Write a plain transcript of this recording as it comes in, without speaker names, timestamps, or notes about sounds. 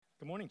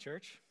morning,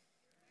 church.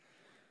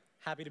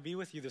 Happy to be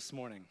with you this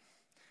morning.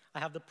 I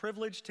have the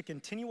privilege to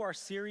continue our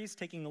series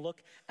taking a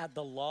look at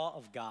the law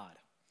of God.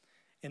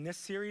 In this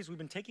series, we've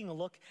been taking a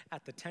look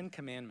at the 10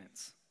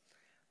 commandments,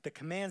 the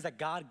commands that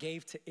God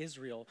gave to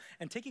Israel,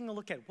 and taking a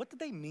look at what did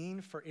they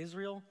mean for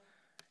Israel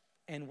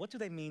and what do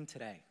they mean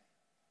today?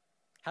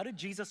 How did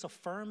Jesus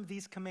affirm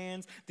these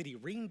commands? Did he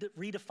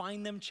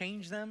redefine them,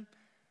 change them,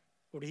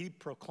 or did he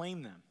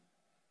proclaim them?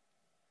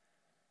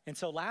 And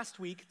so last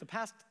week, the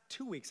past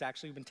 2 weeks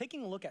actually, we've been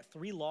taking a look at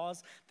 3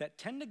 laws that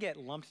tend to get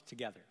lumped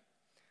together.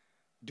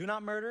 Do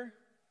not murder,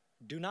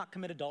 do not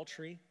commit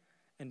adultery,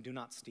 and do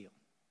not steal.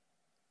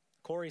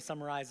 Corey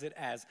summarized it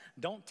as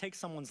don't take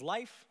someone's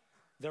life,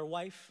 their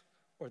wife,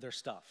 or their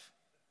stuff.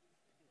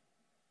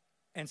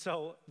 And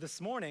so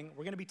this morning,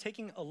 we're going to be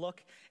taking a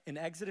look in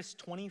Exodus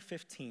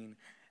 20:15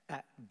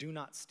 at do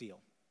not steal.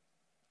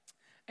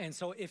 And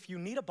so if you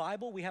need a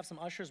Bible, we have some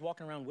ushers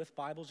walking around with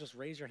Bibles. Just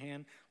raise your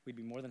hand. We'd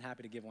be more than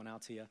happy to give one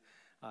out to you.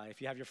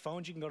 If you have your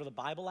phones, you can go to the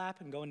Bible app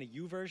and go into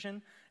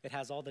YouVersion. It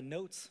has all the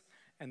notes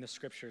and the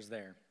scriptures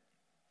there.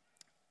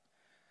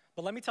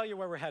 But let me tell you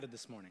where we're headed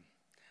this morning.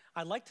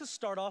 I'd like to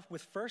start off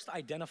with first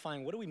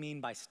identifying what do we mean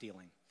by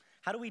stealing?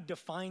 How do we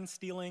define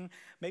stealing?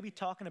 Maybe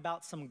talking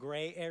about some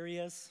gray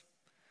areas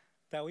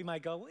that we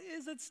might go,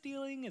 is it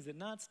stealing? Is it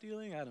not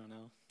stealing? I don't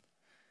know.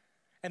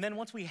 And then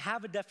once we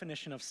have a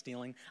definition of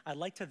stealing, I'd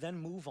like to then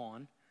move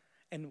on.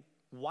 And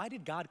why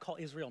did God call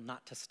Israel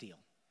not to steal?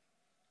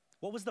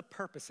 What was the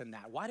purpose in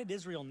that? Why did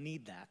Israel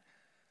need that?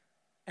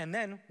 And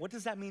then what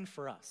does that mean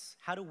for us?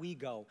 How do we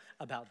go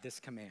about this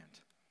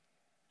command?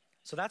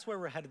 So that's where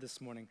we're headed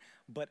this morning.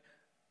 But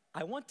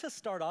I want to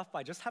start off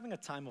by just having a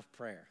time of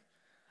prayer,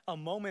 a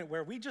moment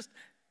where we just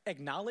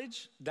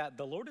acknowledge that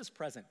the Lord is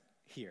present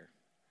here.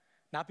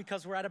 Not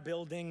because we're at a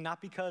building,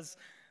 not because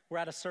we're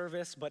at a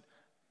service, but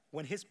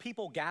when his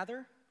people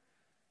gather,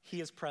 he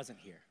is present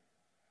here.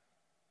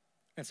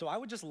 And so I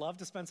would just love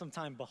to spend some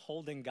time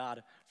beholding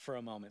God for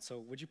a moment. So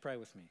would you pray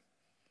with me?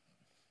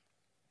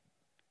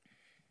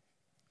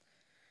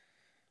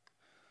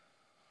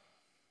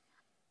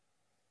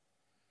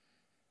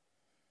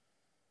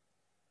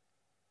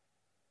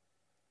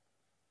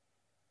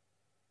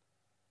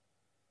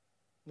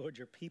 Lord,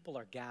 your people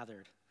are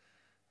gathered,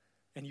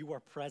 and you are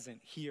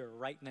present here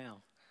right now.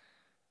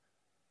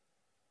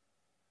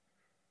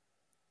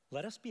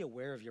 Let us be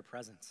aware of your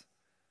presence.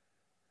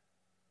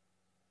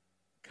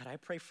 God, I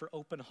pray for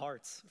open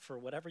hearts for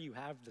whatever you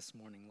have this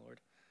morning,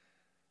 Lord.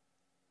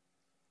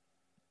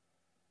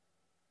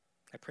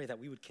 I pray that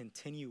we would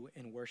continue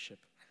in worship.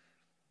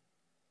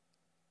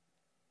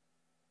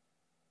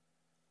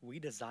 We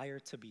desire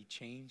to be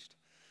changed,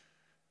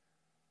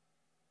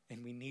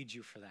 and we need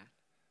you for that.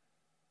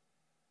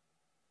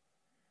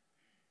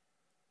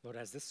 Lord,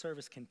 as this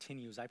service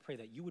continues, I pray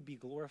that you would be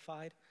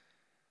glorified.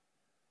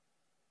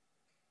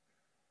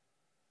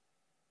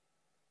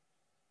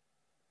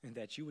 And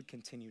that you would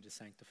continue to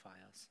sanctify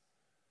us.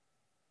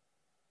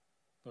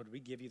 Lord, we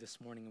give you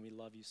this morning and we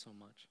love you so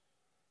much.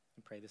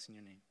 We pray this in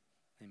your name.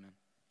 Amen.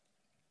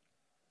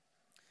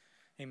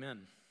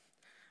 Amen.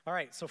 All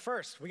right, so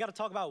first, we got to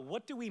talk about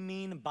what do we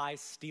mean by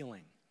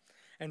stealing?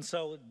 And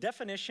so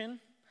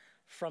definition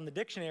from the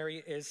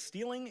dictionary is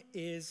stealing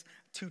is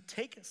to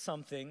take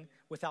something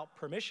without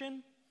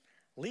permission,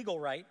 legal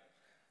right,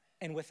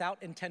 and without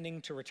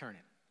intending to return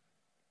it.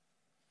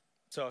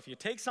 So if you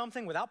take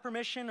something without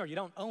permission or you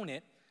don't own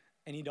it,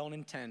 and you don't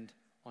intend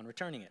on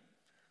returning it.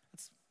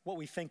 That's what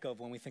we think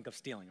of when we think of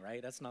stealing,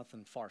 right? That's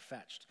nothing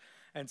far-fetched.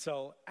 And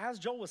so, as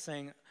Joel was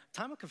saying,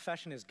 time of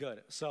confession is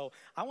good. So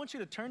I want you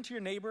to turn to your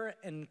neighbor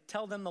and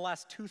tell them the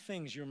last 2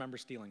 things you remember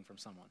stealing from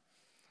someone.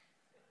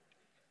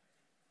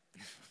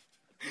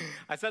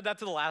 I said that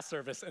to the last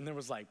service, and there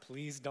was like,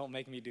 please don't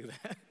make me do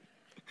that.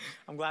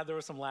 I'm glad there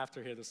was some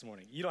laughter here this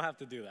morning. You don't have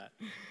to do that.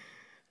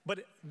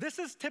 But this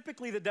is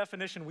typically the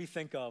definition we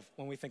think of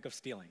when we think of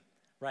stealing.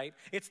 Right?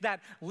 It's that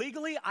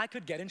legally I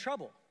could get in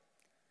trouble.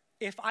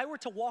 If I were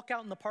to walk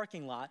out in the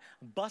parking lot,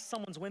 bust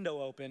someone's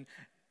window open,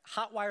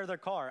 hotwire their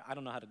car, I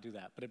don't know how to do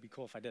that, but it'd be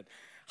cool if I did.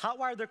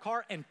 Hotwire their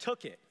car and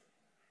took it.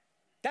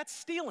 That's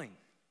stealing.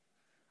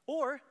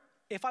 Or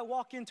if I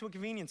walk into a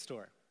convenience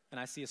store and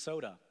I see a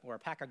soda or a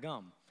pack of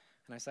gum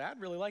and I say, I'd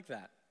really like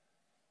that.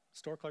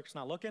 Store clerk's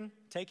not looking,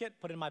 take it,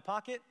 put it in my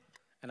pocket,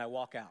 and I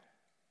walk out.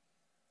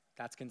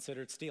 That's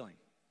considered stealing.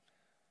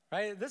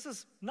 Right? This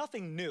is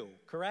nothing new,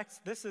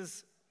 correct? This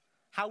is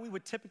how we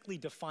would typically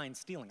define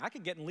stealing. I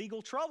could get in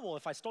legal trouble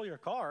if I stole your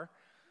car.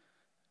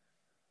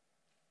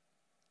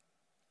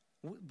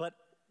 But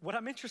what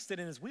I'm interested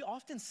in is we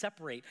often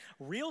separate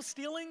real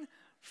stealing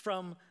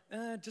from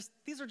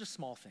these are just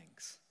small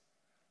things.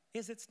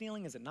 Is it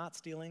stealing? Is it not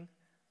stealing?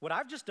 What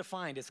I've just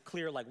defined is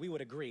clear, like we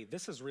would agree,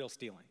 this is real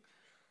stealing.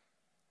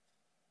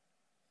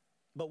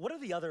 But what are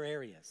the other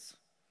areas?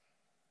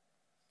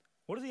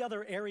 What are the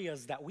other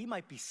areas that we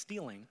might be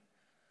stealing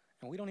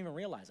and we don't even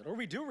realize it? Or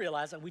we do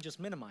realize it, we just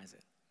minimize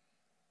it.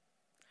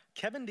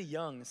 Kevin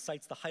DeYoung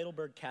cites the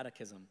Heidelberg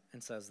Catechism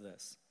and says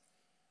this: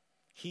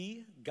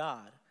 He,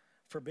 God,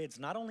 forbids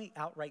not only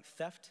outright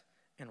theft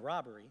and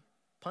robbery,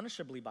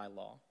 punishable by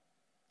law.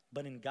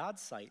 But in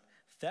God's sight,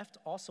 theft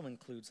also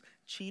includes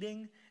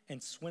cheating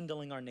and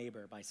swindling our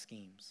neighbor by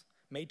schemes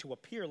made to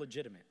appear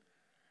legitimate,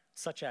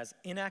 such as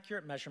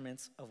inaccurate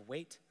measurements of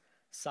weight,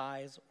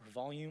 size, or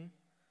volume,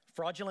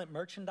 fraudulent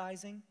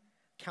merchandising,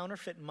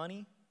 counterfeit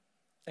money,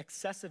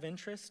 excessive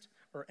interest,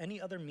 or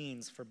any other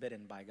means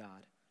forbidden by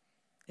God.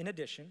 In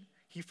addition,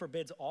 he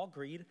forbids all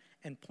greed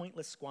and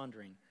pointless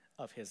squandering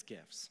of his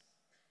gifts.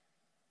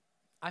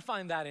 I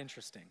find that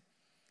interesting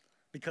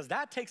because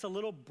that takes a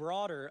little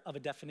broader of a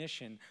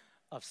definition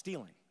of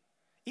stealing.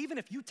 Even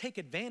if you take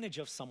advantage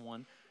of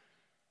someone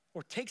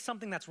or take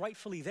something that's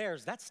rightfully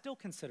theirs, that's still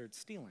considered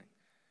stealing.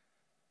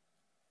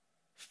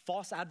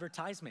 False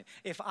advertisement.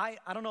 I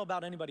don't know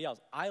about anybody else,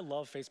 I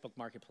love Facebook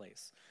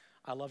Marketplace.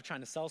 I love trying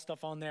to sell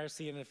stuff on there,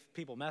 seeing if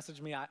people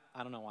message me. I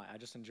don't know why, I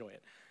just enjoy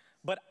it.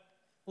 But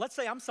let's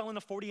say I'm selling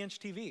a 40-inch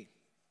TV.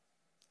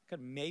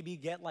 Could maybe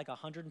get like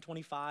 $125,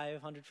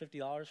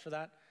 $150 for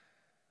that.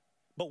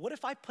 But what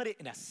if I put it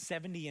in a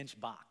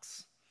 70-inch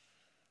box?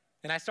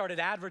 And I started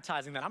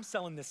advertising that I'm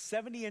selling this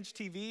 70-inch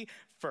TV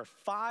for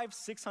 $500,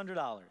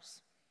 $600.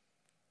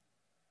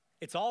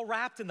 It's all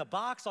wrapped in the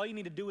box. All you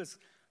need to do is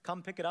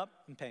come pick it up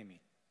and pay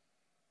me.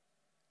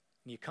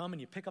 And you come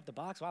and you pick up the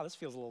box. Wow, this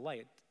feels a little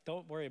light.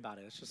 Don't worry about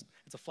it.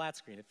 It's a flat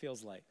screen. It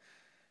feels light.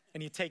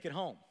 And you take it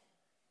home.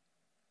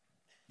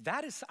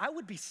 I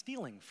would be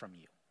stealing from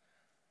you.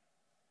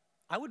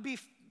 I would be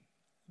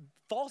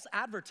false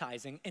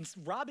advertising and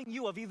robbing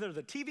you of either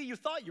the TV you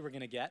thought you were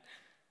going to get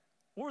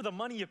or the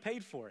money you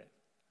paid for it.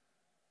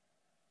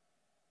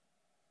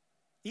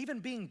 Even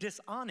being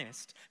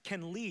dishonest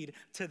can lead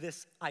to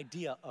this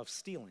idea of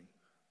stealing.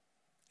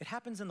 It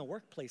happens in the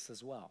workplace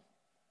as well.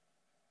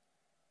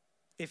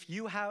 If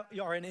you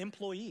are an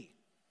employee,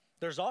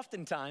 there's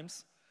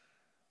oftentimes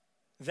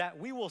that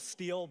we will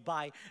steal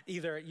by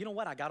either, you know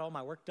what, I got all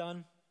my work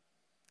done.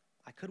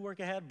 I could work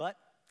ahead, but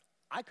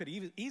I could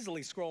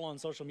easily scroll on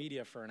social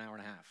media for an hour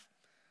and a half.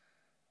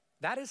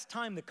 That is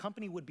time the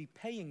company would be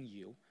paying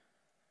you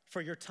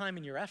for your time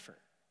and your effort.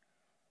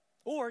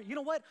 Or, you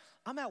know what,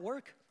 I'm at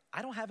work.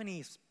 I don't have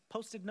any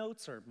Post-it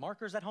notes or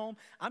markers at home.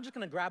 I'm just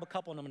going to grab a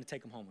couple and I'm going to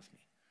take them home with me.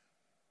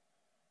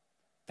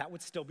 That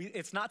would still be,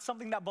 it's not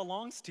something that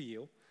belongs to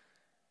you,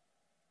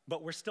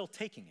 but we're still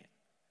taking it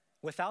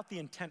without the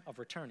intent of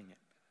returning it.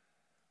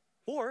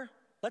 Or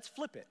let's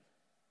flip it.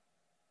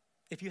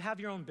 If you have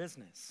your own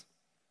business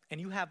and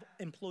you have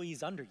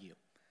employees under you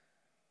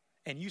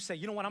and you say,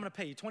 you know what, I'm going to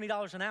pay you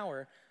 $20 an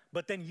hour,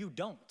 but then you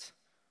don't.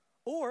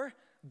 Or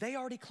they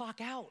already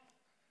clock out.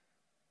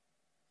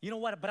 You know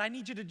what, but I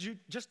need you to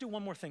just do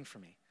one more thing for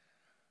me.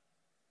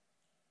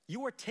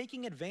 You are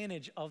taking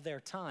advantage of their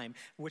time,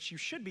 which you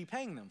should be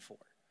paying them for.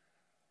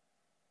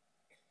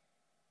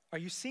 Are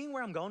you seeing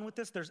where I'm going with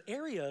this? There's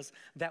areas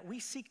that we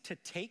seek to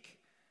take,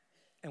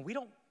 and we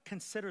don't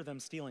consider them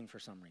stealing for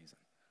some reason.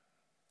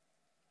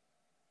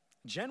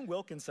 Jen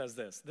Wilkins says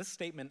this. This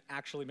statement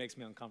actually makes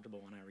me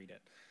uncomfortable when I read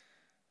it.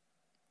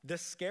 The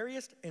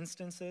scariest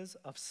instances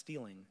of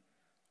stealing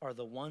are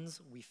the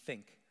ones we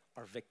think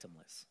are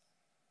victimless.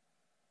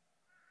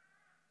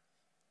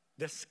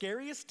 The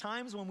scariest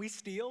times when we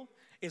steal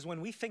is when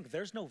we think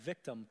there's no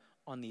victim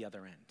on the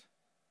other end.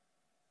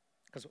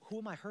 Because who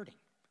am I hurting?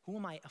 Who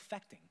am I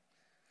affecting?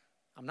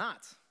 I'm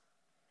not.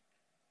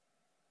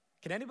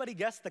 Can anybody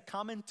guess the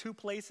common 2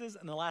 places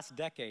in the last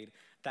decade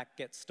that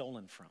get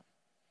stolen from?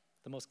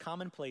 The most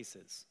common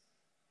places.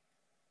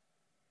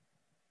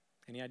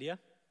 Any idea?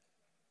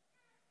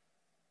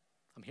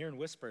 I'm hearing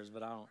whispers,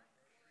 but I don't.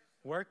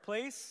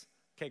 Workplace?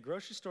 Okay,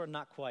 grocery store,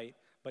 not quite,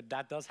 but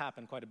that does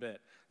happen quite a bit.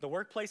 The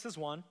workplace is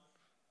one.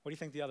 What do you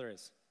think the other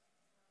is?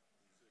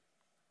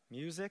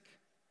 Music?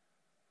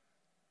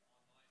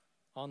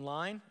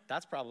 Online?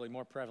 That's probably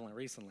more prevalent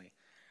recently.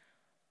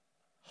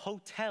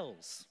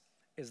 Hotels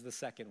is the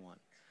second one.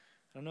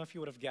 I don't know if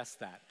you would have guessed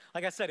that.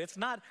 Like I said, it's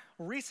not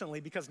recently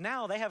because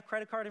now they have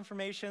credit card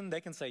information. They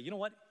can say, you know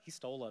what? He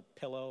stole a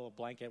pillow, a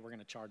blanket. We're going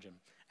to charge him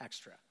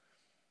extra.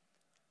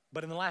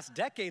 But in the last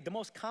decade, the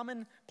most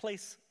common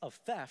place of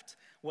theft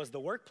was the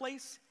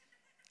workplace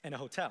and a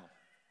hotel.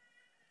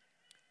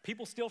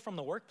 People steal from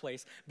the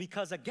workplace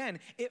because, again,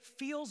 it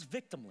feels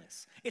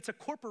victimless. It's a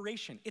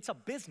corporation. It's a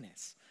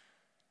business.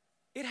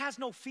 It has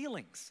no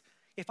feelings.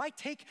 If I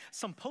take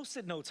some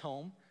Post-it notes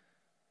home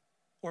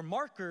or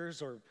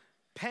markers or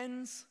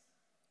pens,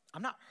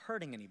 I'm not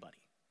hurting anybody.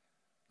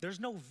 There's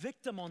no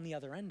victim on the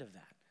other end of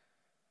that.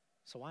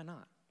 So why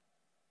not?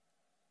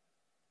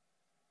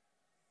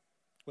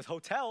 With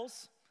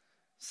hotels,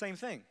 same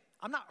thing.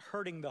 I'm not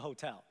hurting the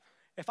hotel.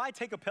 If I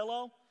take a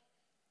pillow,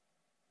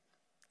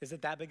 is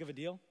it that big of a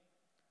deal?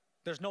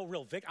 There's no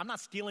real I'm not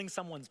stealing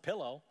someone's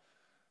pillow.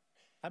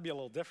 That'd be a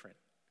little different.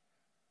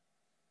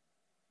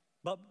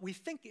 But we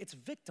think it's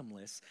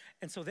victimless,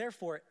 and so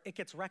therefore it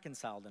gets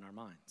reconciled in our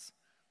minds.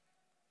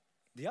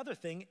 The other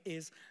thing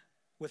is,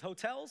 with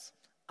hotels,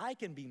 I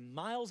can be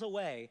miles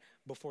away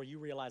before you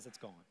realize it's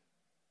gone.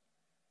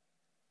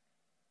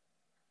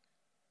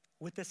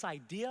 With this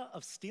idea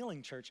of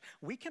stealing, church,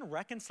 we can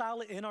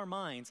reconcile it in our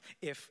minds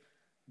if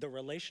the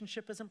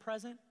relationship isn't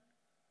present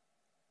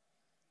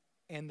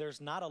and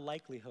there's not a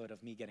likelihood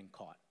of me getting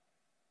caught.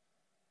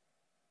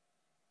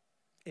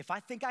 If I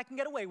think I can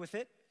get away with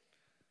it,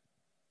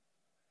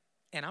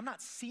 and I'm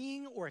not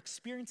seeing or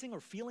experiencing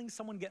or feeling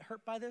someone get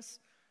hurt by this,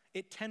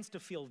 it tends to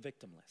feel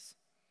victimless.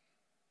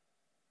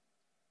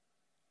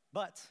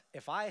 But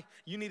if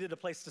you needed a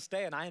place to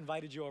stay and I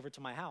invited you over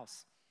to my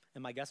house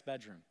in my guest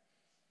bedroom,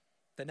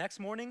 the next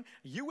morning,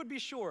 you would be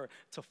sure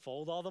to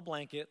fold all the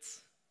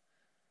blankets,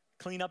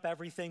 clean up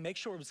everything, make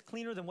sure it was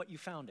cleaner than what you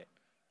found it.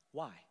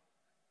 Why?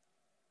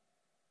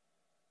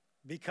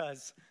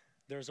 Because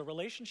there's a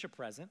relationship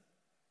present.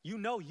 You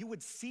know you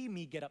would see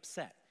me get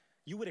upset.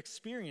 You would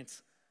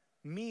experience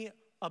me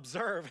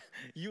observe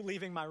you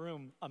leaving my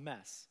room a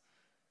mess.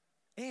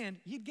 And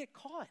you'd get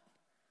caught.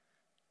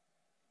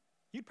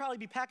 You'd probably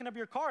be packing up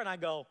your car and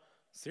I'd go,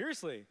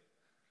 seriously?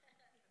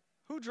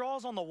 Who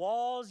draws on the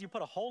walls? You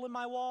put a hole in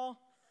my wall?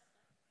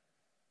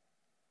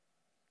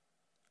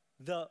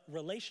 The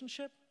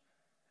relationship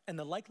and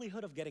the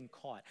likelihood of getting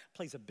caught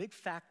plays a big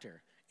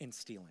factor in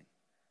stealing,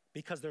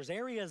 because there's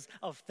areas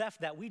of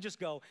theft that we just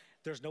go,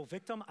 there's no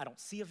victim, I don't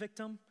see a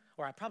victim,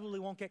 or I probably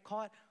won't get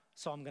caught,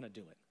 so I'm gonna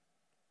do it.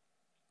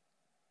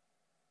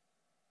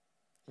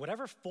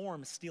 Whatever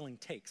form stealing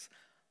takes,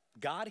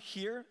 God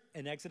here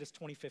in Exodus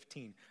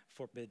 20:15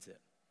 forbids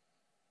it.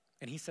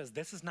 And he says,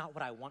 this is not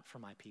what I want for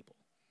my people.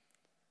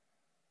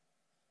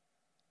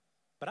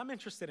 But I'm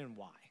interested in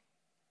why.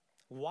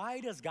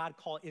 Why does God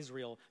call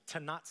Israel to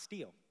not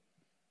steal?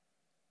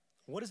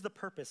 What is the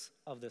purpose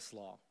of this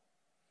law?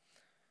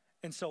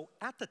 And so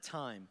at the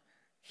time,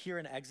 here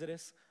in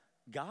Exodus,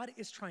 God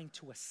is trying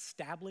to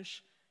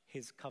establish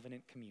his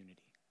covenant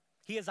community.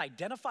 He has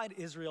identified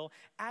Israel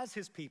as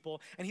his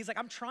people, and he's like,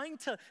 I'm trying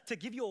to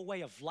give you a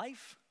way of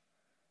life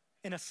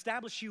and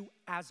establish you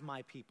as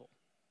my people.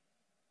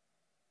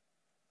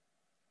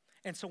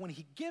 And so when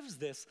he gives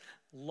this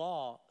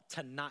law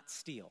to not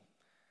steal,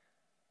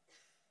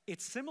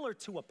 it's similar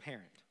to a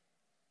parent.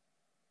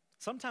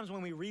 Sometimes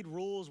when we read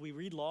rules, we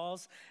read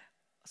laws,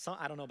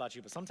 I don't know about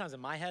you, but sometimes in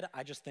my head,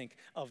 I just think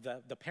of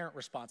the parent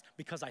response,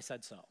 because I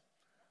said so.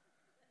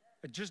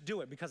 Just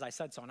do it because I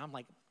said so. And I'm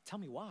like, tell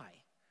me why.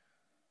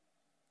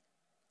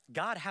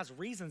 God has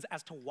reasons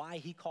as to why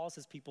he calls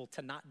his people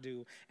to not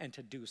do and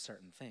to do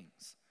certain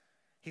things.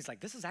 He's like,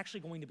 this is actually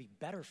going to be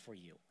better for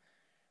you.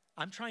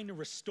 I'm trying to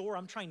restore,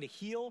 I'm trying to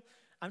heal,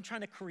 I'm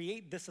trying to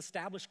create this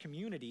established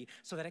community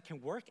so that it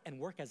can work and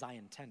work as I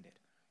intended.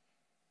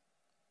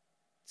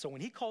 So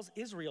when he calls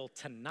Israel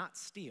to not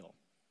steal,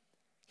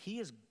 he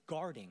is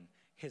guarding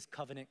his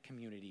covenant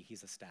community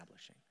he's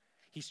establishing.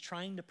 He's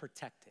trying to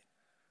protect it.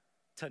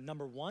 To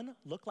number one,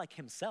 look like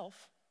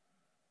himself.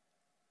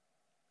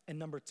 And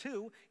number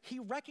two, he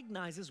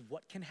recognizes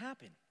what can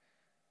happen.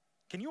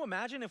 Can you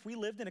imagine if we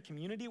lived in a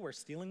community where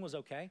stealing was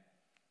okay?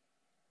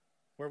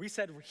 Where we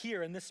said,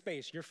 here in this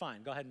space, you're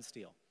fine, go ahead and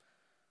steal.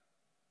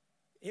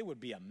 It would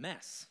be a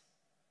mess.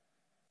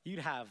 You'd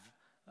have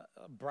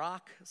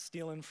Brock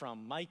stealing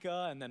from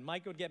Micah, and then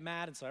Micah would get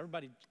mad, and so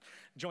everybody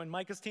joined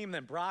Micah's team, and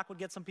then Brock would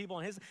get some people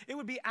on his. It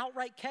would be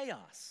outright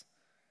chaos.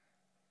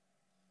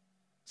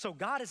 So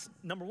God is,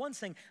 number one,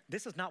 saying,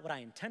 this is not what I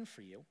intend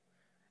for you.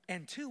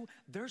 And two,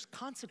 there's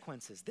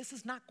consequences. This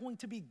is not going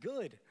to be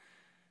good.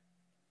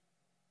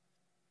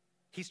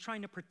 He's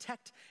trying to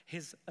protect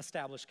his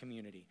established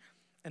community.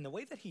 And the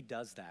way that he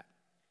does that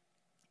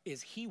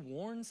is he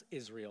warns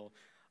Israel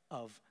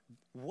of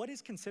what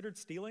is considered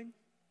stealing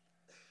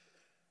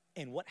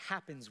and what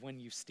happens when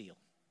you steal.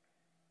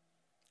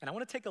 And I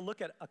want to take a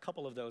look at a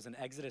couple of those in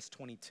Exodus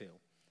 22.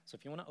 So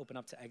if you want to open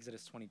up to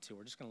Exodus 22,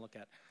 we're just going to look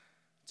at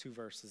 2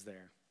 verses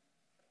there.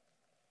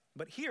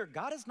 But here,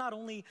 God is not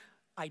only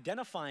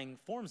identifying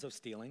forms of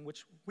stealing,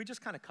 which we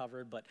just kind of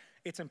covered, but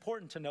it's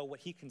important to know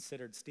what he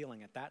considered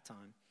stealing at that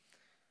time.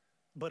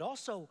 But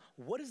also,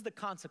 what is the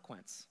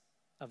consequence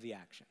of the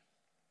action?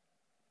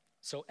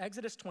 So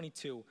Exodus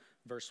 22,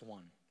 verse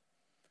 1.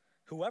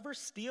 Whoever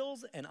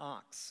steals an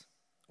ox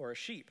or a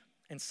sheep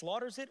and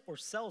slaughters it or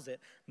sells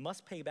it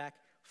must pay back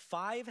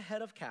 5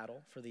 head of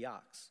cattle for the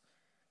ox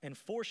and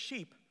 4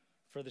 sheep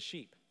for the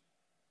sheep.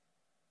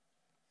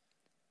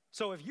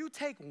 So if you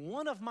take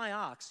one of my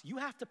ox, you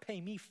have to pay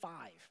me 5.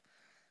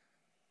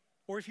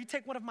 Or if you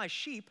take one of my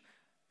sheep,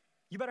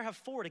 you better have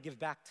 4 to give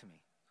back to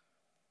me.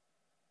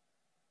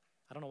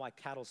 I don't know why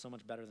cattle's so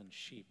much better than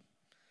sheep.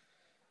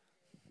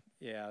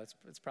 Yeah,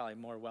 it's probably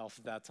more wealth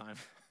at that time.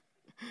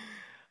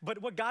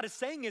 But what God is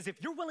saying is,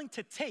 if you're willing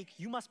to take,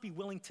 you must be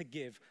willing to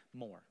give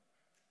more.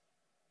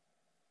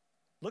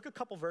 Look a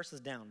couple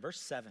verses down,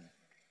 verse 7.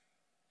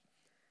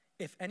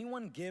 If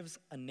anyone gives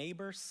a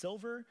neighbor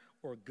silver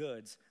or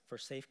goods for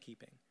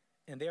safekeeping,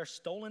 and they are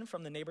stolen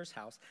from the neighbor's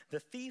house, the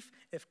thief,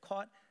 if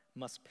caught,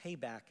 must pay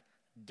back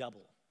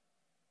double.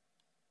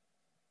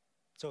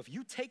 So if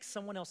you take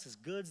someone else's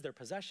goods, their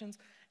possessions,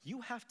 you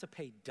have to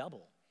pay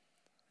double.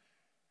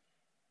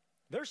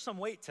 There's some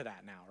weight to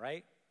that now,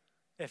 right?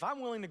 If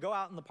I'm willing to go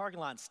out in the parking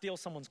lot and steal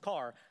someone's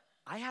car,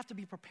 I have to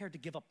be prepared to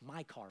give up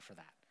my car for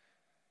that.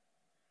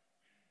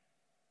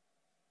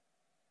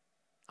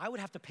 I would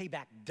have to pay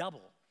back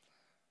double.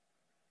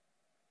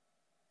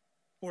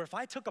 Or if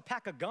I took a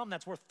pack of gum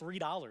that's worth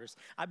 $3,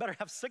 I better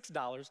have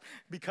 $6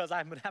 because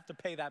I'm gonna have to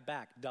pay that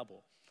back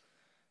double.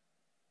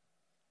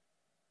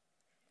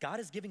 God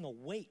is giving a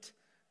weight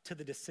to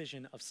the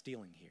decision of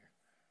stealing here.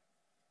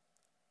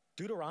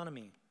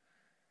 Deuteronomy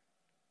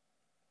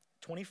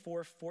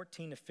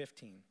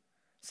 24:14-15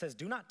 says,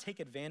 do not take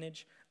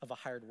advantage of a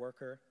hired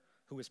worker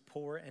who is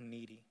poor and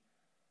needy,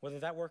 whether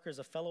that worker is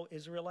a fellow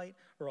Israelite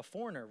or a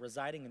foreigner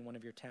residing in one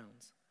of your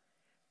towns.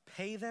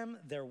 Pay them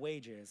their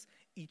wages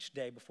each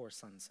day before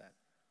sunset,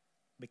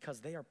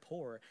 because they are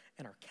poor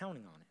and are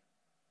counting on it.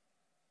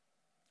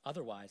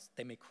 Otherwise,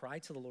 they may cry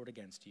to the Lord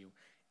against you,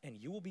 and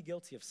you will be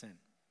guilty of sin.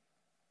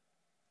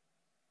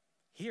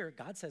 Here,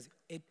 God says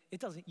you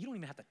don't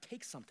even have to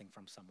take something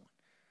from someone.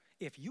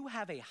 If you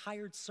have a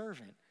hired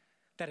servant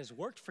that has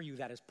worked for you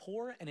that is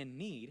poor and in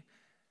need,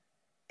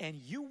 and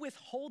you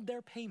withhold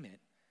their payment,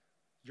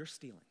 you're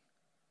stealing.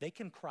 They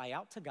can cry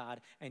out to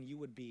God and you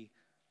would be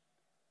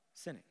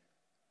sinning.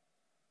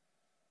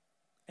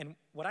 And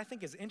what I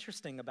think is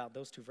interesting about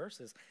those two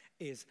verses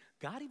is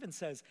God even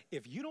says,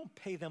 if you don't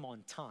pay them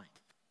on time,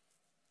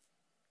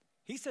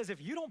 he says,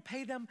 if you don't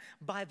pay them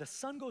by the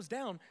sun goes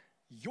down,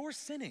 you're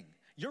sinning.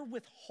 You're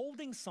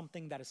withholding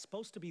something that is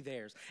supposed to be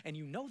theirs, and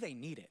you know they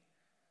need it.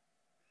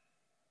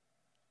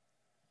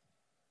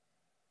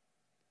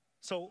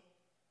 So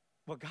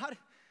what God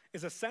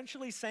is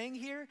essentially saying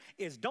here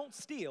is don't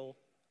steal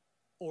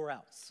or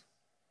else.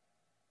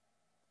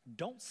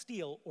 Don't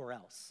steal or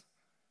else.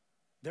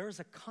 There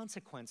is a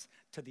consequence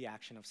to the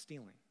action of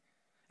stealing.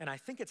 And I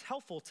think it's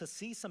helpful to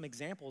see some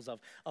examples of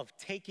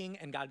taking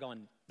and God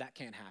going, that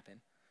can't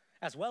happen,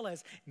 as well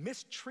as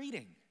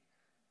mistreating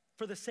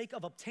for the sake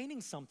of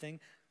obtaining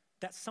something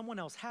that someone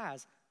else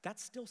has.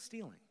 That's still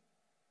stealing.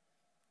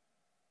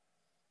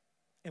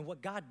 And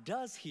what God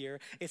does here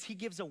is he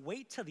gives a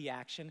weight to the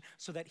action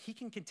so that he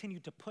can continue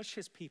to push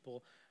his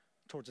people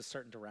towards a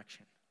certain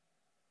direction.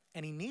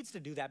 And he needs to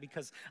do that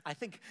because I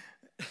think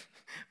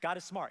God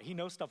is smart. He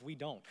knows stuff we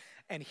don't.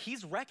 And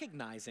he's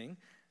recognizing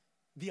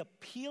the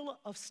appeal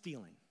of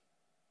stealing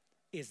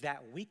is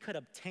that we could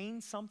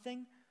obtain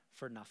something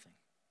for nothing.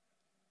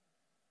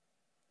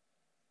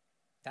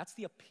 That's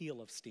the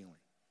appeal of stealing.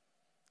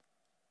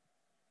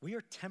 We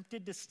are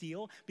tempted to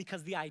steal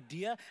because the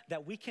idea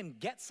that we can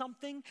get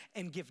something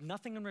and give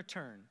nothing in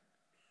return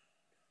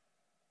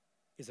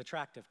is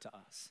attractive to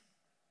us.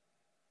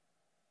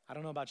 I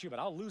don't know about you, but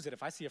I'll lose it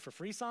if I see a for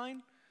free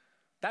sign.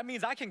 That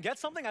means I can get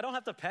something I don't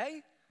have to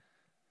pay.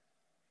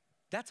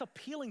 That's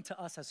appealing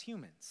to us as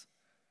humans.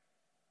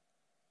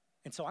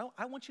 And so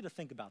I want you to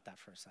think about that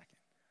for a second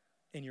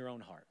in your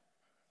own heart.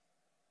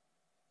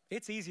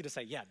 It's easy to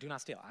say, yeah, do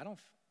not steal. I don't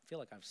feel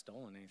like I've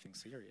stolen anything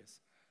serious.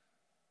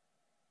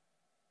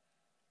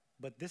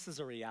 But this is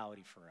a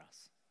reality for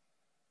us.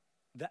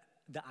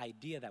 The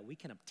idea that we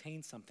can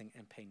obtain something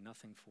and pay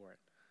nothing for it.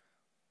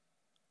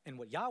 And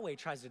what Yahweh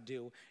tries to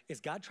do is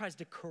God tries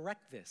to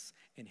correct this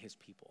in his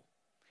people.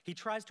 He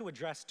tries to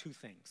address two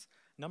things.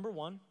 Number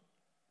one,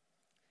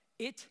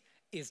 it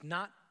is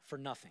not for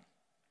nothing.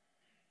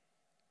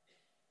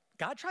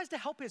 God tries to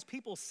help his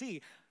people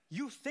see,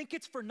 you think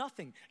it's for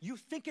nothing. You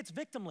think it's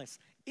victimless.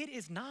 It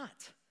is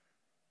not.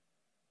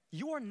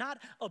 You are not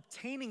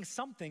obtaining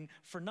something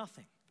for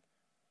nothing.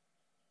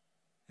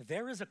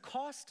 There is a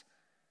cost,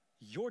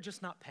 you're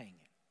just not paying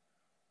it.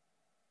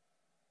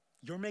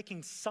 You're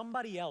making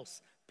somebody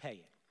else pay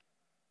it.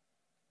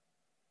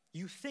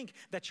 You think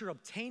that you're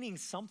obtaining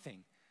something,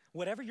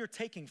 whatever you're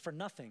taking for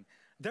nothing.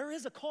 There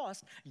is a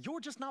cost, you're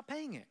just not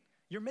paying it.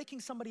 You're making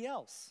somebody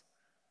else.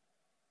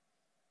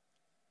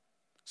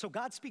 So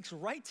God speaks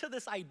right to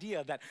this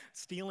idea that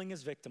stealing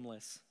is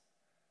victimless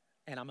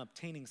and I'm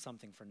obtaining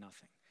something for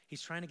nothing.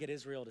 He's trying to get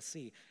Israel to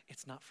see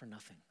it's not for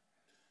nothing.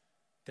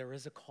 There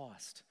is a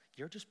cost.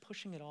 You're just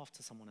pushing it off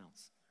to someone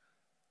else.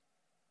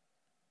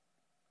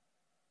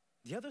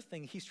 The other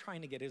thing he's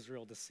trying to get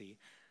Israel to see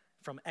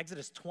from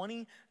Exodus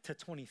 20 to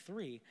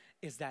 23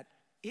 is that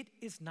it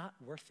is not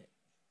worth it.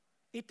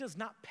 It does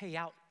not pay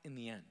out in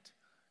the end.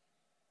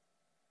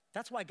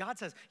 That's why God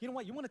says, you know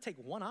what, you want to take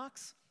one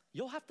ox?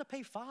 You'll have to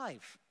pay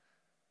 5.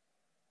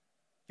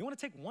 You want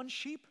to take one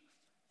sheep?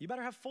 You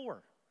better have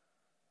 4.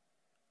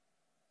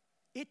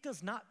 It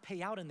does not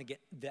pay out in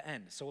the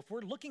end. So if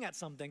we're looking at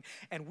something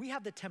and we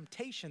have the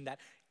temptation that,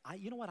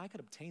 you know what, I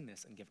could obtain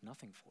this and give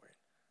nothing for it.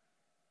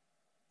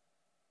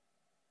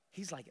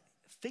 He's like,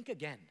 think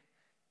again.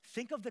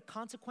 Think of the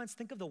consequence.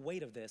 Think of the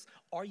weight of this.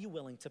 Are you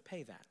willing to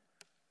pay that?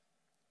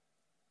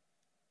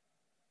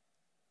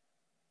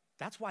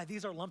 That's why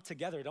these are lumped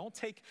together. Don't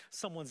take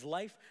someone's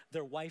life,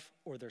 their wife,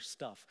 or their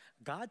stuff.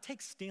 God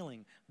takes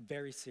stealing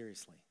very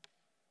seriously.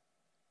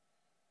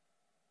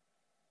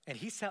 And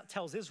he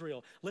tells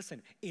Israel,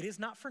 listen, it is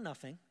not for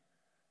nothing,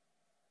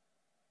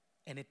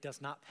 and it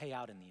does not pay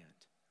out in the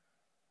end.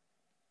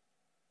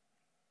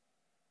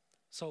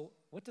 So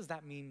what does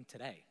that mean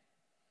today?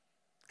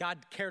 God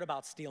cared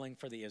about stealing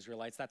for the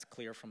Israelites. That's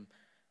clear from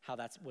how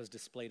that was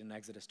displayed in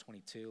Exodus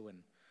 22 and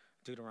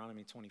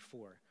Deuteronomy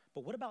 24.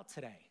 But what about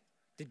today?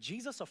 Did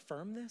Jesus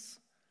affirm this?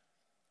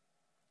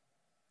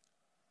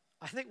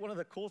 I think one of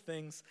the cool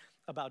things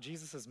about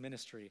Jesus'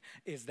 ministry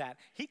is that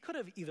he could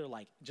have either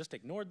like just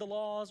ignored the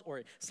laws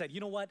or said, you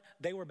know what,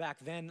 they were back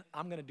then,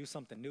 I'm gonna do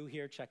something new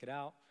here, check it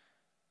out.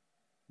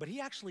 But he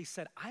actually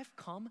said, I've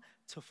come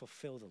to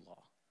fulfill the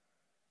law.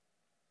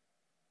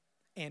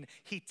 And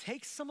he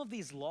takes some of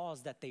these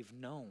laws that they've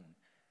known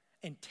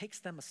and takes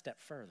them a step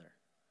further.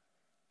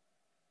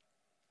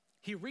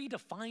 He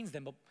redefines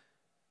them, but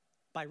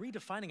by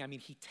redefining, I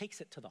mean he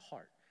takes it to the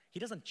heart. He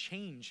doesn't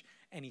change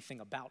anything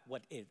about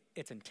what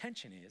its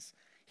intention is.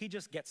 He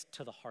just gets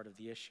to the heart of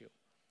the issue.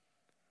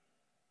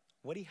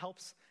 What he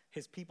helps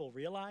his people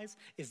realize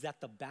is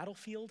that the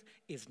battlefield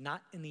is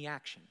not in the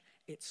action.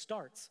 It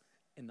starts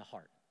in the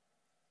heart.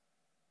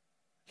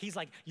 He's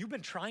like, you've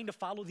been trying to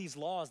follow these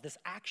laws, this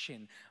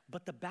action,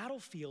 but the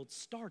battlefield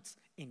starts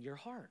in your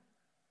heart.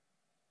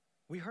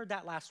 We heard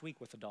that last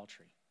week with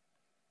adultery.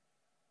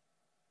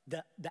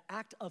 The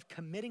act of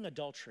committing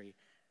adultery,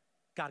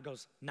 God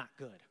goes, not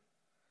good.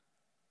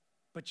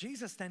 But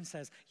Jesus then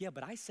says, yeah,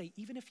 but I say,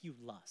 even if you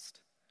lust,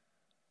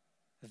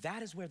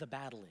 that is where the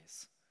battle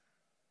is.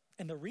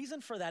 And the reason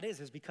for that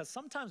is because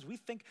sometimes we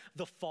think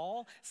the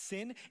fall,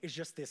 sin, is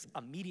just this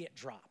immediate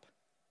drop.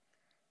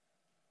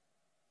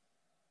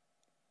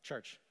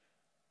 Church,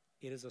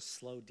 it is a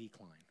slow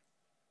decline.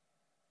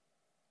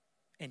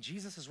 And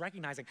Jesus is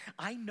recognizing,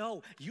 I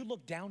know you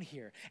look down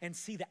here and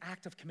see the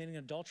act of committing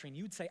adultery and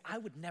you'd say, I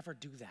would never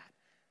do that.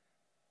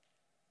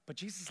 But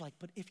Jesus is like,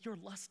 but if you're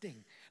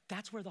lusting,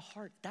 that's where the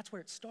heart, that's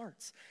where it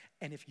starts.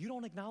 And if you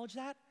don't acknowledge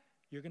that,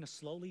 you're gonna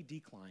slowly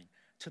decline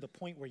to the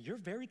point where you're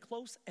very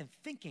close and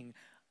thinking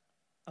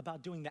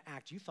about doing the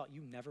act you thought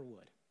you never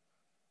would.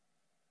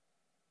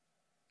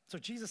 So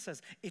Jesus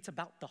says it's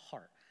about the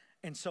heart.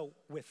 And so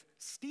with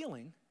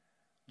stealing,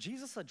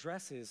 Jesus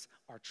addresses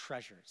our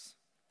treasures.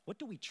 What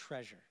do we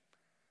treasure?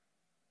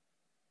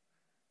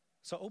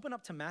 So open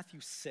up to Matthew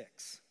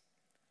 6.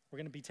 We're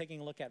gonna be taking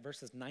a look at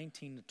verses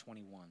 19 to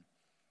 21.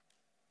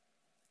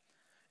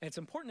 And it's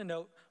important to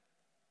note,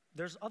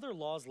 there's other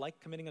laws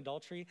like committing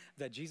adultery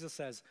that Jesus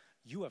says,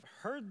 you have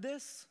heard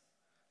this,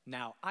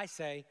 now I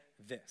say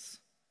this.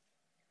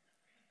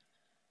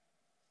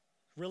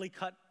 Really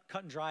cut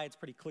and dry, it's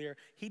pretty clear.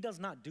 He does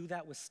not do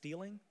that with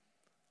stealing,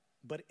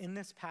 but in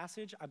this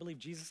passage, I believe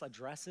Jesus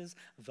addresses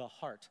the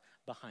heart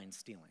behind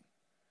stealing,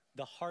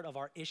 the heart of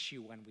our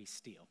issue when we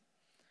steal.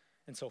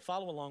 And so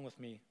follow along with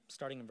me,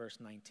 starting in verse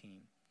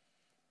 19.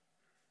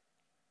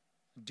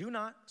 Do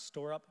not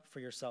store up for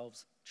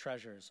yourselves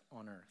treasures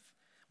on earth,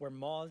 where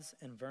moths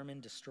and vermin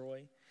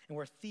destroy, and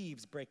where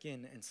thieves break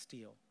in and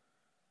steal.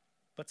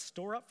 But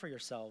store up for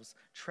yourselves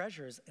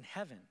treasures in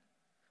heaven,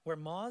 where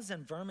moths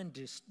and vermin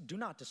do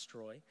not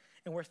destroy,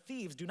 and where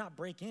thieves do not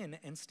break in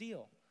and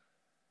steal.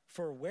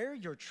 For where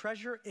your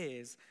treasure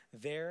is,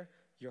 there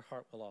your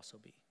heart will also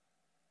be.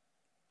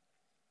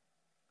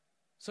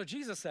 So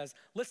Jesus says,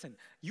 listen,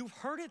 you've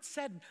heard it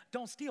said,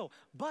 don't steal,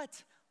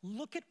 but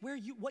look at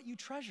what you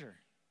treasure.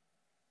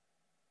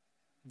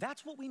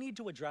 That's what we need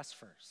to address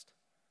first.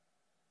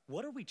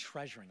 What are we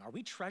treasuring? Are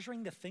we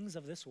treasuring the things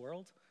of this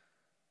world?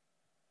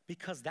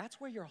 Because that's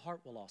where your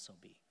heart will also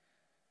be.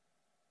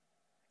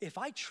 If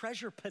I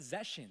treasure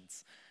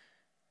possessions,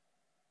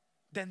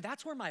 then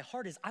that's where my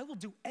heart is. I will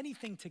do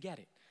anything to get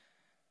it.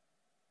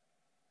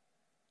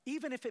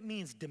 Even if it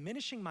means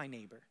diminishing my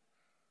neighbor,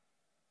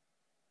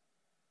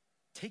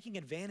 taking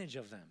advantage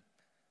of them.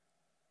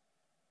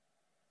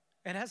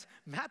 And as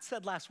Matt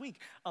said last week,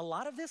 a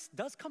lot of this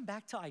does come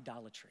back to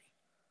idolatry.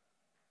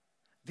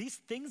 These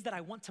things that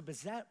I want to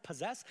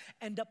possess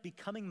end up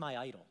becoming my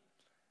idol.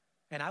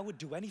 And I would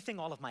do anything,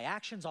 all of my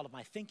actions, all of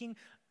my thinking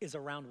is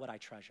around what I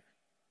treasure.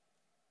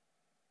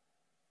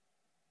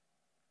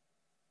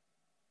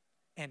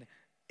 And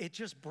it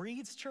just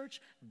breeds,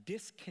 church,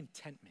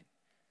 discontentment.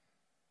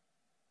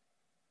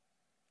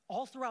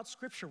 All throughout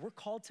Scripture, we're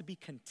called to be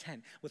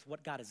content with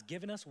what God has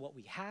given us, what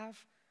we have.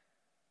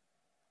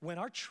 When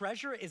our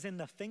treasure is in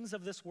the things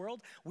of this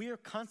world, we are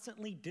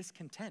constantly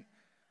discontent.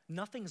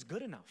 Nothing's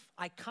good enough.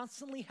 I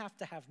constantly have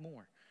to have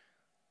more.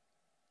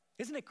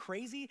 Isn't it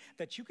crazy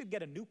that you could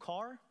get a new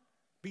car,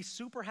 be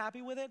super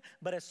happy with it,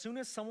 but as soon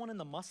as someone in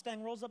the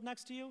Mustang rolls up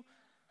next to you,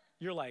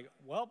 you're like,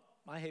 well,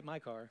 I hate my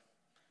car.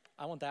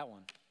 I want that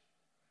one.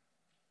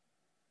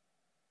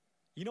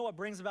 You know what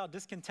brings about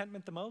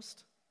discontentment the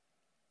most?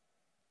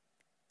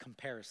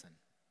 Comparison.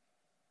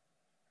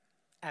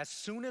 As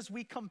soon as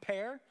we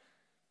compare,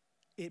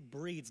 it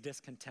breeds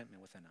discontentment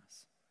within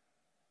us.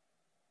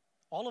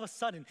 All of a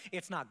sudden,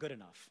 it's not good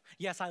enough.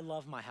 Yes, I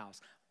love my house,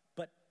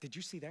 but did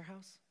you see their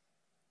house?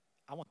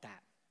 I want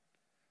that.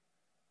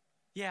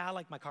 Yeah, I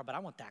like my car, but I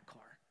want that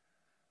car.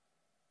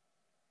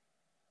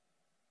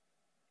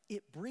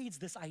 It breeds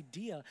this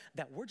idea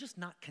that we're just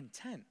not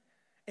content.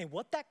 And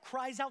what that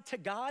cries out to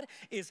God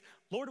is,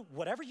 Lord,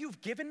 whatever you've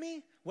given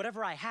me,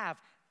 whatever I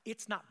have,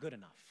 it's not good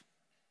enough.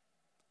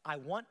 I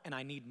want and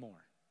I need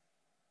more.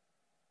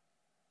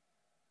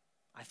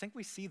 I think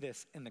we see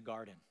this in the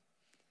garden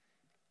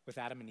with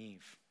Adam and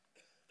Eve.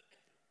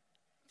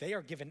 They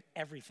are given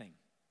everything.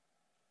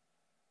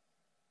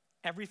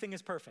 Everything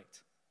is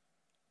perfect.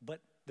 But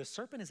the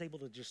serpent is able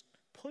to just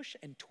push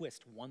and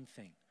twist one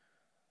thing.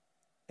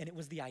 And it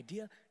was the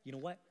idea, you know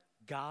what?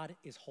 God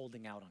is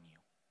holding out on you.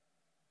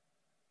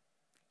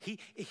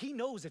 He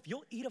knows if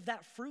you'll eat of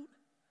that fruit,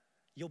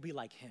 you'll be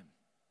like him.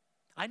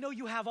 I know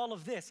you have all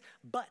of this,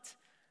 but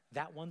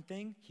that one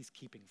thing he's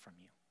keeping from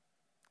you.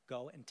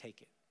 Go and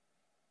take it.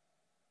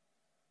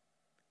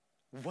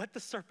 What the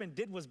serpent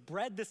did was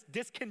bred this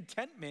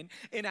discontentment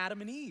in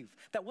Adam and Eve,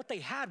 that what they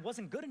had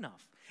wasn't good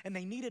enough and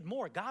they needed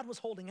more. God was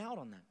holding out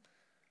on them.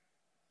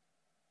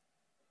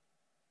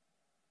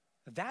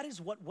 That is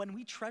what, when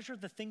we treasure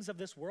the things of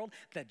this world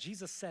that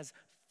Jesus says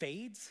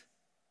fades,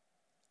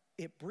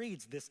 it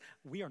breeds this,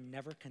 we are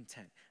never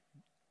content.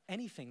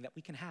 Anything that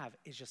we can have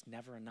is just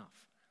never enough.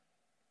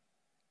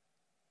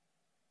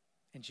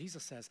 And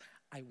Jesus says,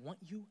 I want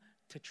you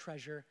to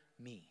treasure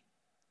me.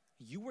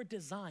 You were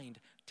designed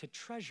to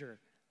treasure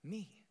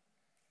me.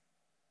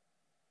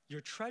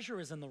 Your treasure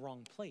is in the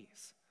wrong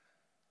place.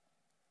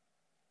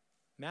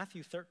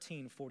 Matthew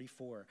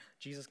 13:44,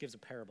 Jesus gives a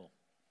parable.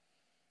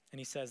 And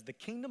he says, the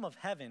kingdom of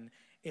heaven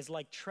is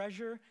like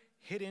treasure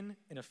hidden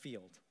in a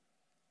field.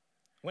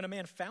 When a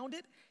man found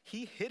it,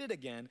 he hid it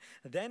again.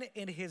 Then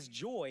in his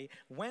joy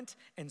went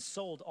and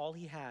sold all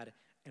he had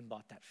and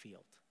bought that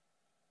field.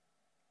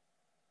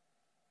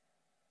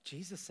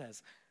 Jesus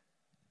says,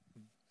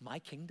 my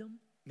kingdom,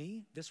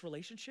 me, this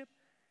relationship,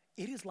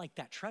 it is like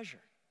that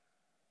treasure.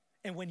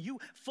 And when you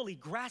fully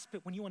grasp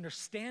it, when you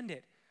understand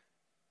it,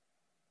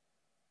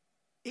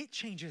 it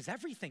changes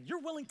everything. You're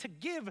willing to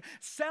give,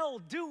 sell,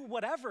 do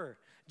whatever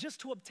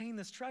just to obtain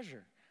this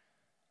treasure.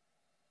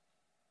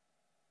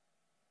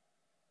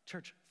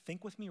 Church,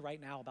 think with me right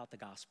now about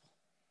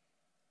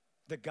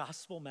the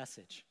gospel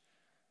message,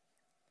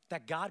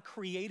 that God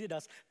created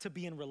us to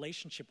be in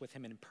relationship with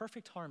him in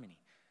perfect harmony.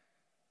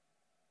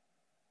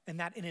 And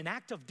that in an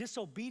act of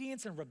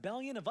disobedience and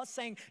rebellion of us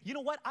saying, you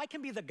know what, I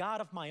can be the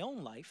God of my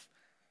own life,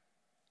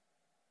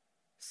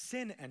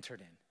 sin entered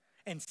in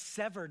and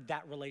severed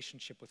that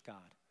relationship with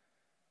God.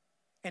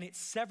 And it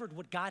severed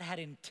what God had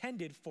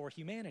intended for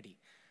humanity.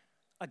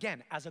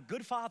 Again, as a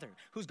good father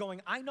who's going,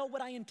 I know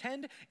what I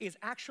intend is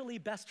actually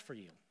best for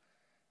you.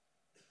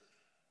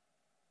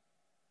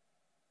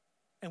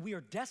 And we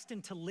are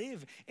destined to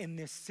live in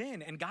this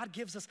sin. And God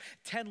gives us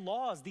 10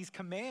 laws, these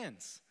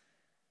commands,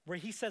 where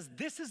he says,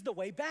 this is the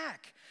way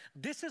back.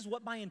 This is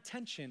what my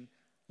intention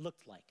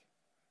looked like.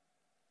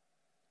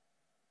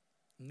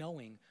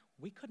 Knowing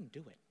we couldn't do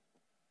it.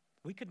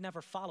 We could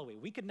never follow it.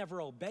 We could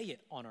never obey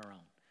it on our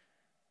own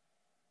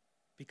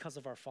because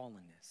of our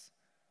fallenness.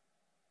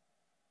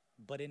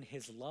 But in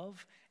his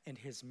love and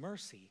his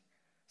mercy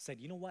said,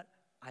 you know what?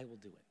 I will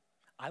do it.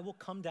 I will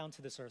come down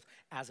to this earth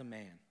as a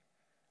man.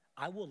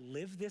 I will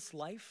live this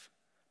life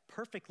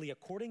perfectly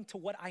according to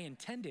what I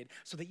intended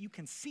so that you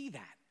can see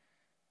that.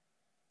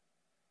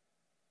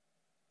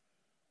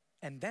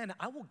 And then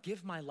I will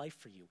give my life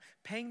for you,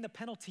 paying the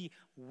penalty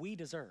we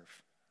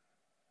deserve.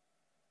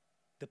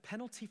 The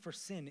penalty for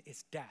sin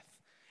is death.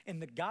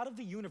 And the God of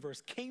the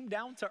universe came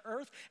down to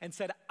earth and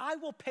said, I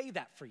will pay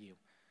that for you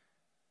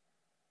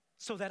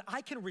so that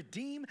I can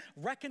redeem,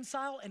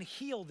 reconcile, and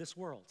heal this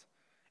world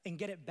and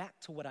get it back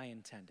to what I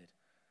intended.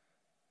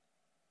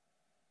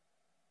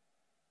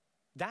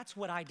 That's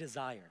what I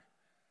desire.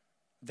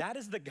 That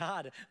is the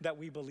God that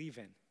we believe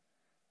in.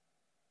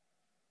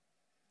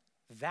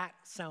 That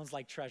sounds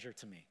like treasure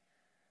to me.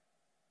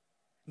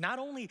 Not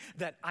only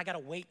that I gotta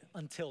wait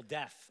until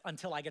death,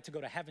 until I get to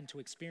go to heaven to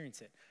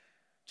experience it.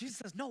 Jesus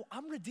says, no,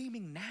 I'm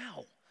redeeming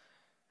now.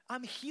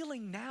 I'm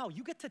healing now.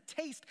 You get to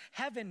taste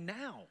heaven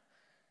now.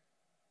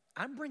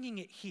 I'm bringing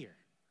it here.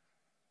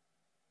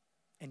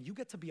 And you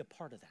get to be a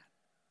part of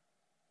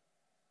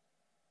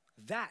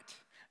that.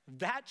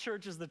 That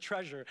church is the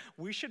treasure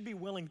we should be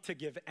willing to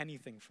give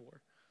anything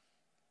for.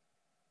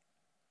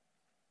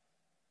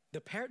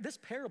 This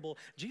parable,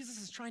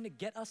 Jesus is trying to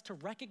get us to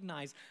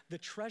recognize the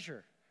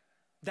treasure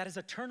that is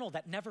eternal,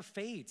 that never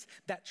fades,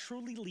 that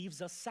truly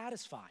leaves us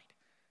satisfied.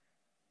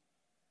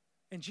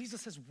 And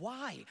Jesus says,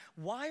 why?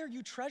 Why are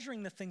you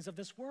treasuring the things of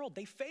this world?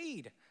 They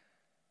fade.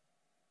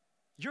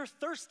 You're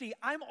thirsty.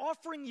 I'm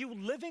offering you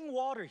living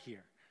water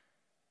here.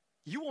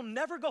 You will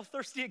never go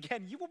thirsty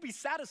again. You will be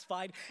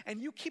satisfied, and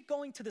you keep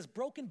going to this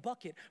broken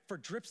bucket for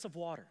drips of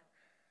water.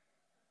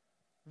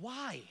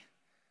 Why?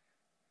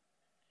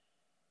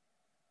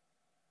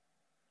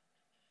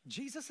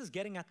 Jesus is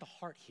getting at the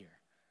heart here.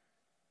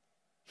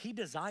 He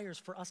desires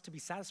for us to be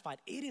satisfied.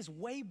 It is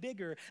way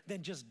bigger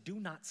than just do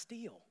not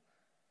steal.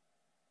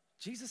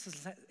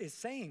 Jesus is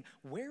saying,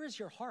 where is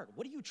your heart?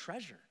 What do you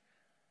treasure?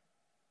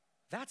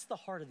 That's the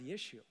heart of the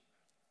issue.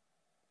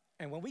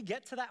 And when we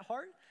get to that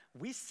heart,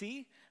 we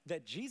see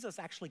that Jesus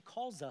actually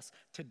calls us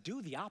to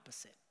do the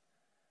opposite.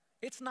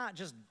 It's not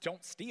just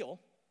don't steal.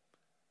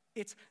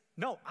 It's,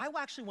 no, I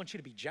actually want you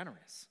to be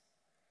generous.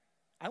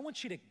 I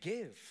want you to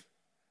give.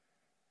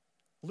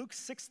 Luke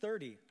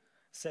 6:30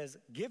 says,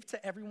 give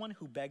to everyone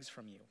who begs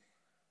from you.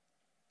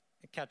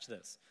 And catch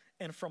this.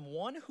 And from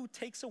one who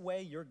takes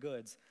away your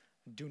goods,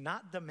 do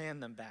not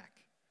demand them back.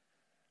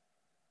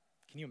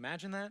 Can you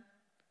imagine that?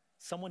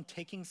 someone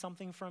taking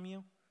something from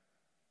you,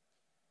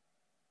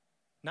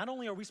 not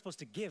only are we supposed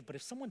to give, but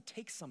if someone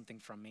takes something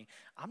from me,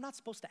 I'm not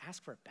supposed to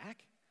ask for it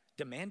back,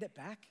 demand it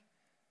back.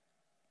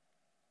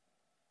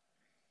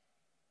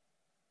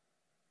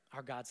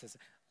 Our God says,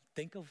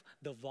 think of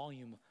the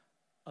volume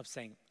of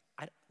saying,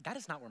 that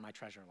is not where my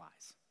treasure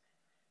lies.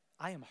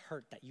 I am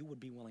hurt that you would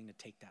be willing to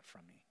take that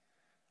from me.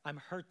 I'm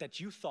hurt that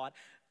you thought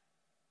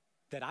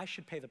that I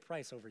should pay the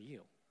price over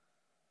you.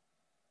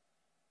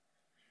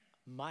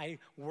 My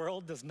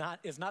world is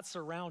not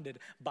surrounded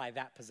by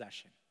that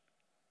possession.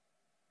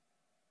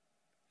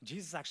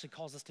 Jesus actually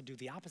calls us to do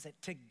the opposite,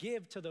 to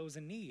give to those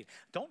in need.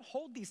 Don't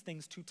hold these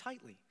things too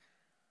tightly.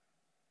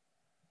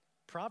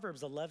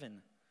 Proverbs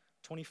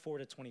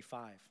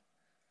 11:24-25.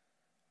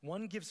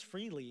 One gives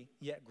freely,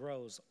 yet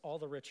grows all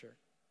the richer.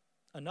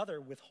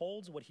 Another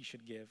withholds what he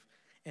should give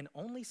and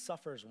only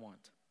suffers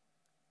want.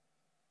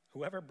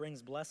 Whoever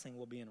brings blessing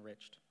will be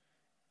enriched,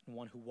 and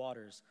one who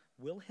waters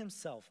will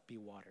himself be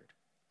watered.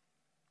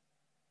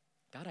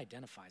 God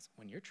identifies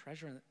when your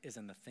treasure is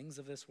in the things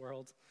of this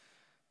world,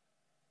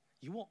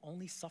 you will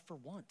only suffer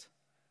want.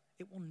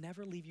 It will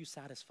never leave you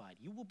satisfied.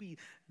 You will be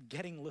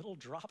getting little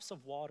drops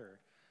of water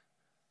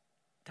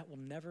that will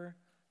never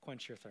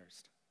quench your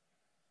thirst.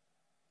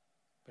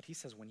 But he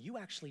says, when you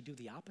actually do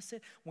the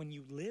opposite, when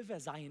you live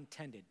as I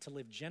intended, to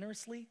live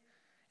generously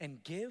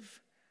and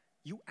give,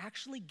 you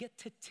actually get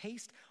to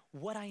taste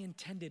what I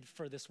intended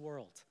for this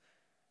world.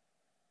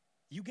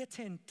 You get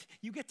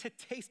to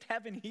taste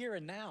heaven here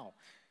and now.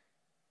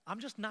 I'm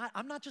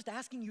not just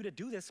asking you to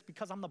do this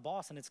because I'm the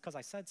boss and it's because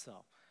I said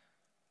so.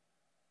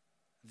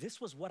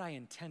 This was what I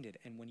intended,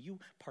 and when you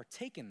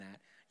partake in that,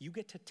 you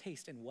get to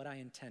taste in what I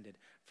intended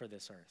for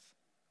this earth.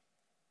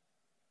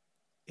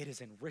 It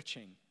is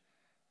enriching.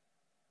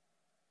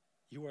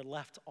 You are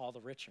left all the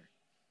richer.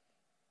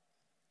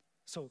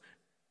 So,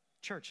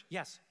 church,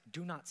 yes,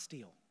 do not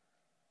steal,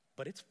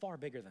 but it's far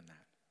bigger than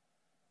that.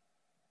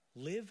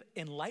 Live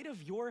in light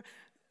of your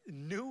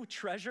new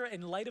treasure,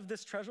 in light of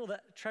this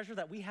treasure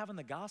that we have in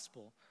the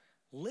gospel.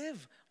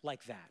 Live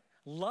like that.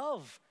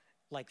 Love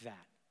like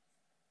that.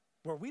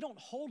 Where we don't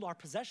hold our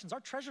possessions.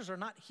 Our treasures are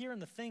not here in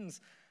the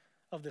things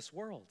of this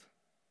world.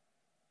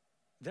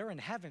 They're in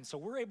heaven, so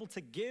we're able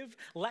to give,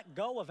 let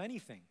go of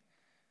anything,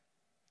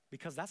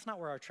 because that's not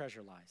where our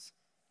treasure lies.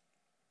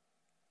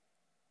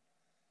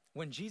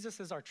 When Jesus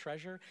is our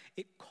treasure,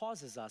 it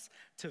causes us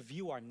to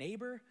view our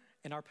neighbor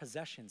and our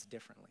possessions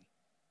differently.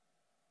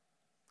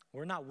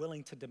 We're not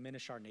willing to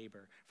diminish our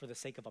neighbor for the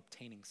sake of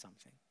obtaining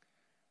something.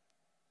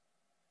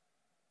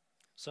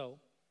 So,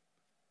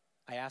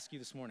 I ask you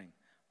this morning,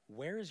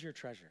 where is your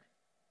treasure?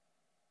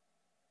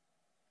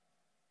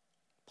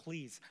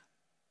 Please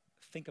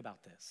think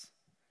about this.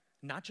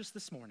 Not just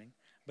this morning,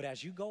 but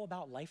as you go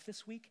about life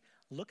this week,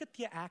 look at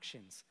the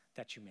actions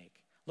that you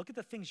make. Look at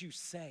the things you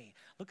say.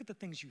 Look at the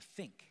things you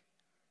think.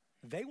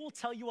 They will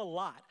tell you a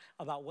lot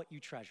about what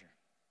you treasure.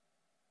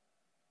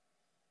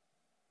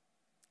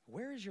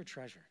 Where is your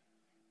treasure?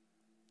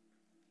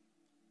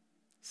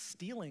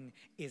 Stealing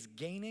is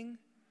gaining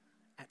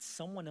at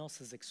someone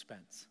else's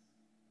expense.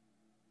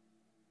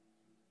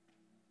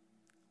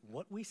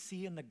 What we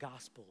see in the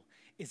gospel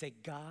is a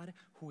God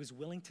who is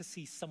willing to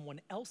see someone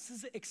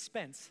else's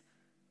expense,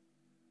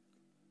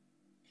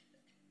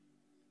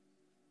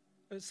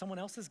 someone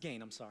else's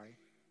gain,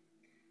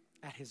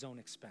 at his own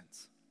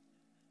expense.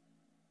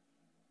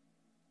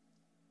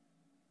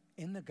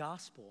 In the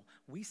gospel,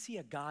 we see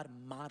a God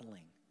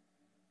modeling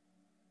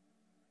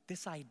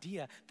this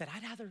idea that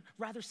I'd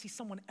rather see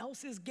someone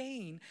else's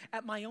gain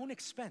at my own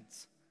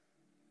expense.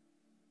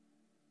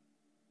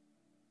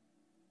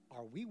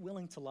 Are we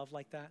willing to love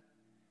like that?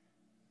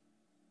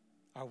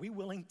 Are we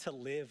willing to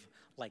live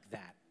like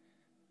that?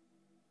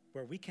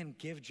 Where we can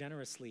give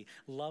generously,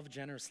 love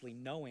generously,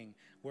 knowing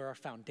where our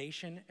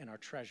foundation and our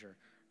treasure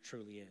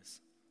truly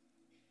is.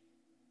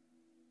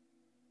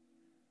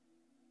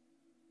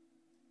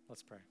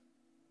 Let's pray.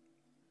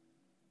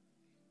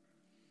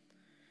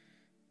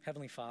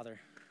 Heavenly Father,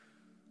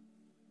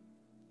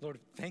 Lord,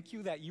 thank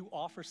you that you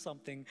offer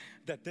something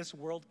that this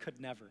world could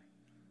never.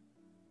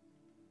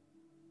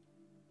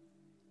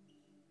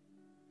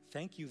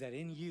 Thank you that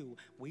in you,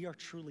 we are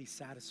truly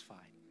satisfied.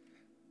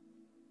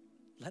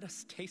 Let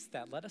us taste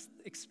that. Let us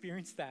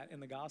experience that in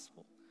the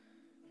gospel.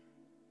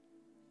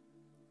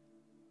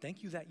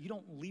 Thank you that you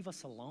don't leave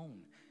us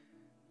alone,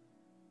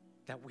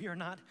 that we are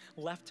not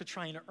left to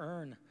try and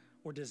earn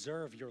or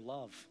deserve your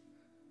love,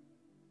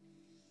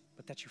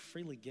 but that you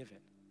freely give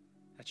it,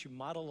 that you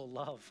model a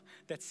love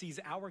that sees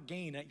our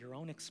gain at your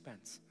own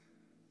expense.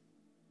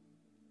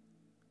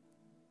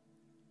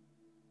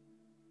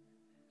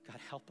 God,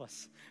 help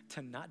us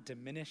to not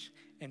diminish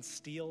and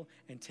steal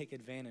and take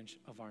advantage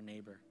of our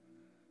neighbor.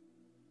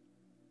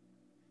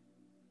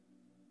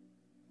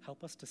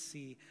 Help us to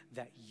see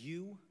that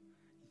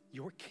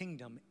your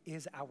kingdom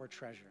is our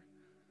treasure.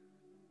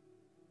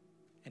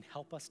 And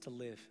help us to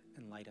live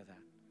in light of that.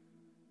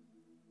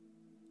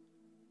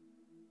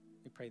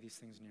 We pray these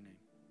things in your name.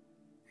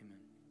 Amen.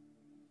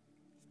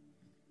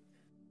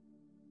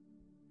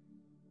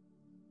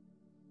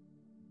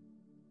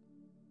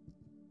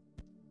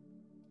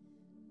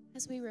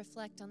 As we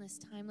reflect on this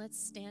time, let's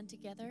stand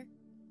together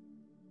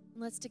and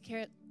let's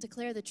declare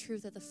the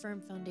truth of the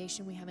firm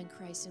foundation we have in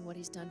Christ and what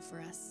he's done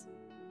for us.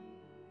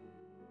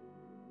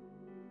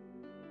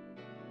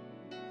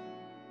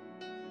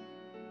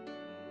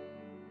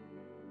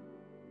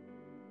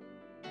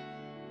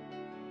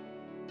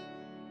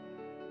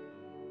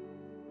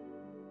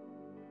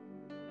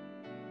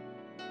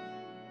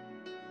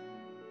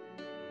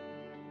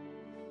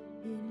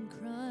 In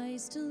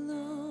Christ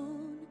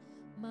alone,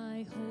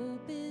 my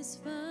hope is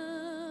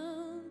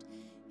found.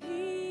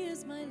 He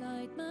is my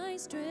light, my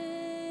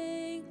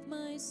strength,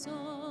 my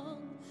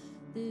song.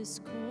 This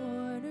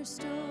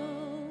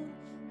cornerstone,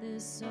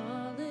 this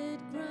solid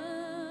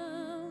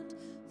ground,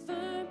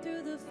 firm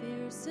through the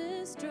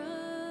fiercest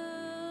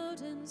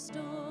drought and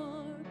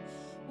storm.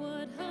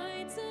 What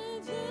heights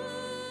of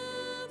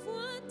love,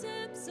 what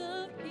depths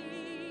of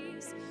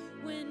peace,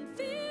 when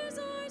fears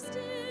are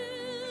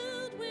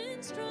stilled,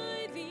 when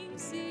striving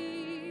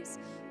cease.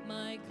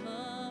 My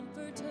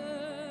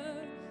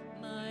comforter,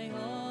 my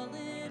all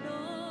in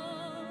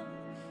all,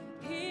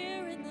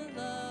 here in the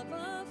love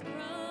of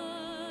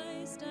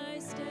Christ I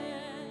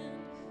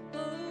stand. Oh,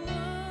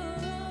 oh,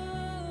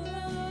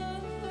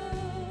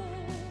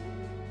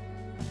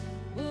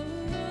 oh,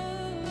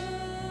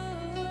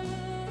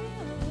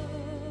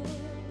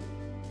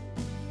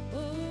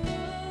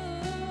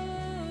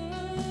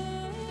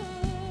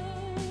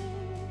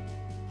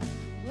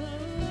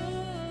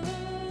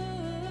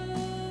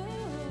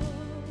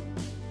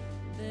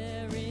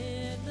 there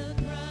in the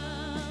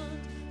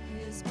ground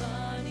his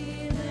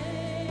body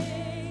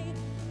lay,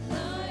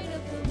 light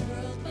of the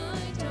world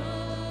by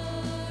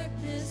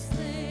darkness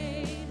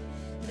slain,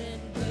 then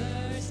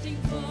bursting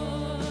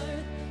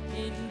forth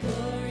in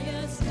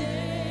glorious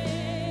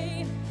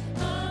day,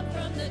 up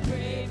from the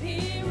grave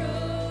he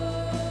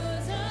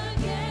rose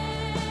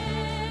again.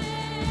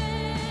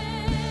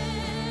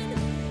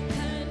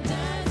 And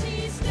as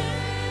he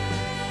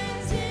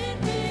stands in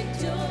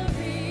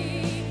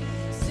victory,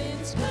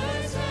 since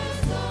curse has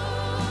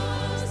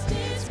lost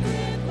its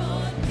grip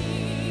on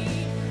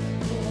me,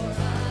 for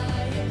I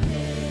am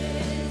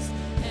his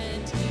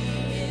and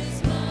he is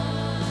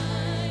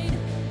mine,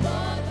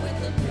 bought with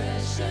the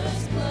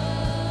precious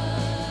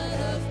blood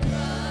of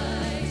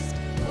Christ.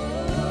 Oh,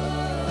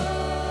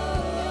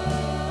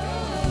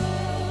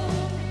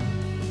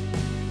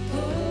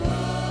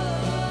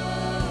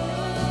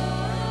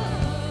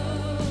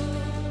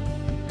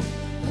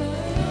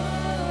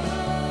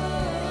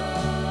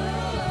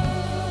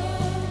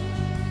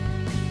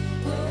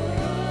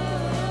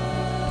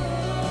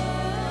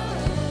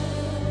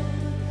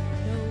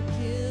 no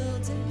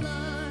guilt in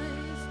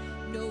life,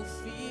 no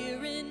fear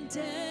in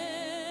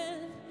death.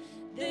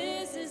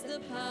 This is the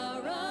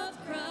power of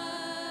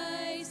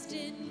Christ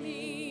in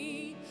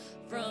me.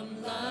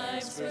 From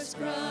life's first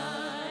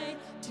cry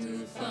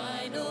to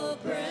final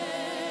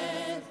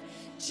breath,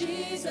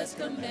 Jesus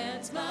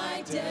commands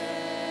my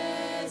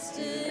destiny.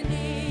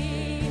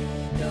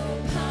 No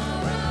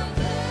power of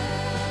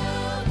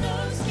hell,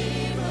 no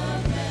scheme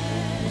of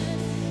man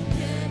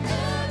can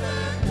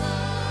ever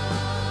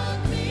pluck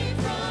me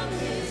from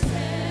his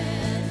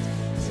hand,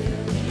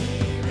 till he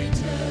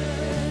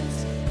returns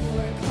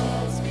or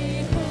calls me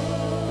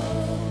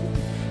home.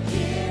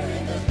 Here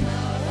in the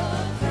power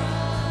of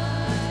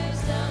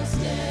Christ I'll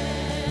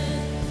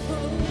stand.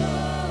 Oh,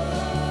 oh,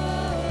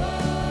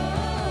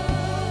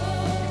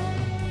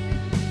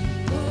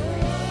 oh,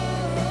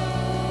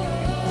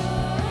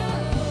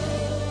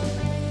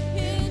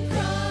 in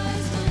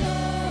Christ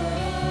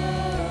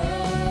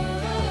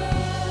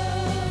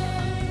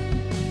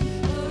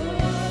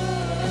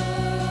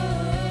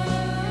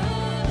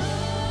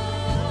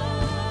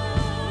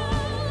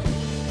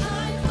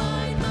I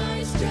find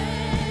my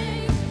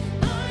strength,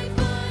 I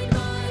find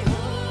my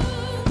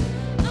hope,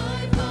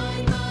 I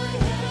find my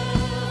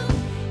help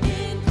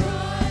in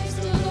Christ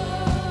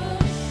alone.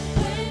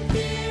 When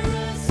fear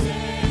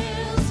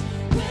assails,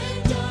 when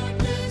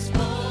darkness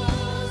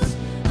falls,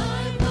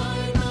 I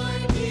find my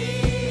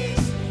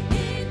peace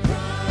in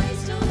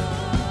Christ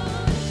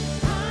alone.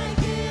 I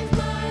give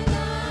my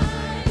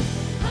life,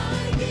 I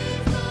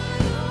give my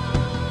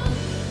all,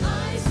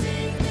 I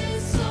sing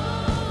this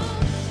song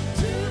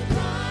to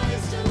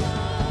Christ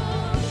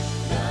alone,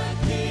 the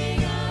King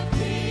of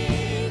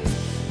Kings,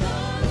 the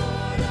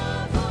Lord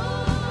of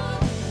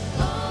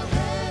all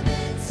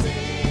heaven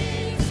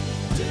sings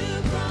to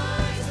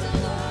Christ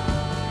alone,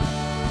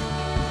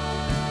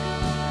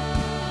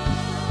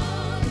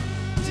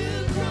 to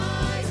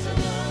Christ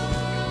alone,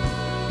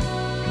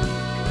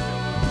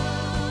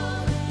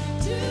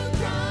 to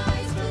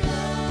Christ alone.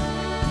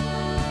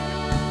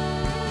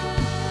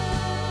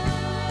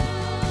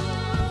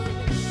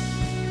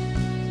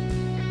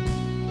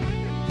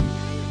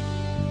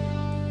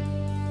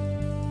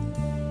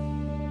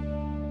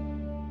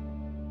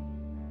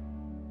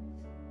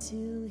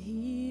 Till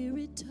he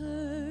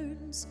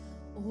returns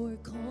or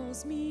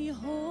calls me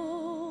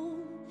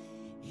home,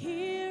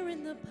 here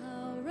in the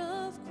power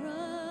of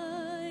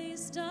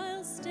Christ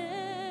I'll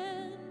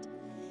stand.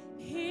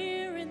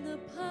 Here in the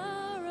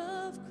power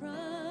of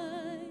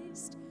Christ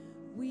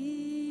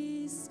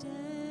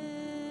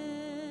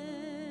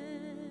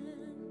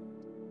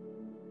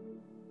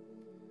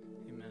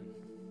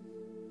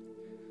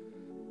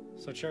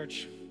So,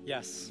 church,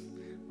 yes,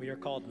 we are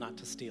called not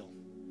to steal,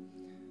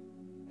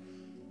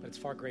 but it's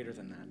far greater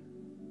than that.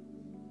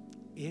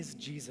 Is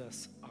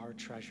Jesus our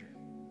treasure?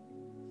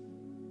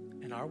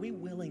 And are we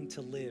willing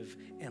to live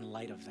in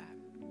light of that?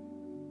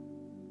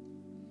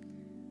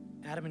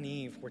 Adam and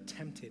Eve were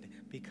tempted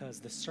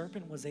because the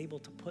serpent was able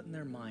to put in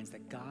their minds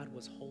that God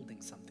was holding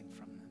something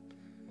from them,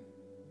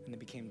 and they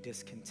became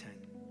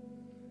discontent.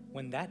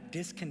 When that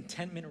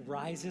discontentment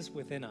rises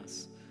within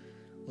us,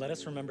 let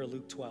us remember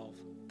Luke 12,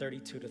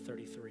 32 to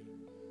 33.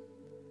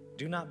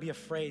 Do not be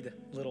afraid,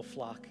 little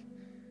flock,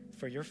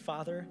 for your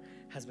Father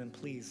has been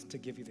pleased to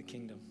give you the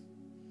kingdom.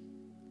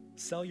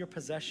 Sell your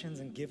possessions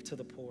and give to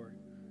the poor.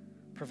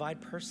 Provide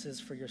purses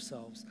for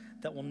yourselves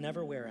that will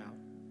never wear out,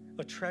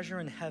 a treasure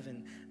in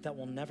heaven that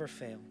will never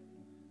fail,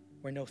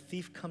 where no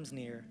thief comes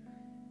near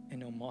and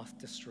no moth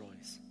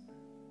destroys.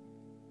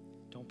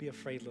 Don't be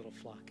afraid, little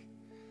flock.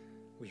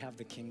 We have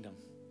the kingdom.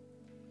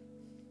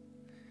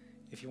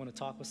 If you want to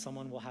talk with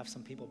someone, we'll have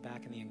some people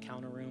back in the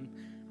encounter room.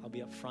 I'll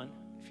be up front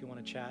if you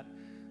want to chat.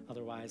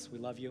 Otherwise, we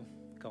love you.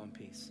 Go in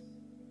peace.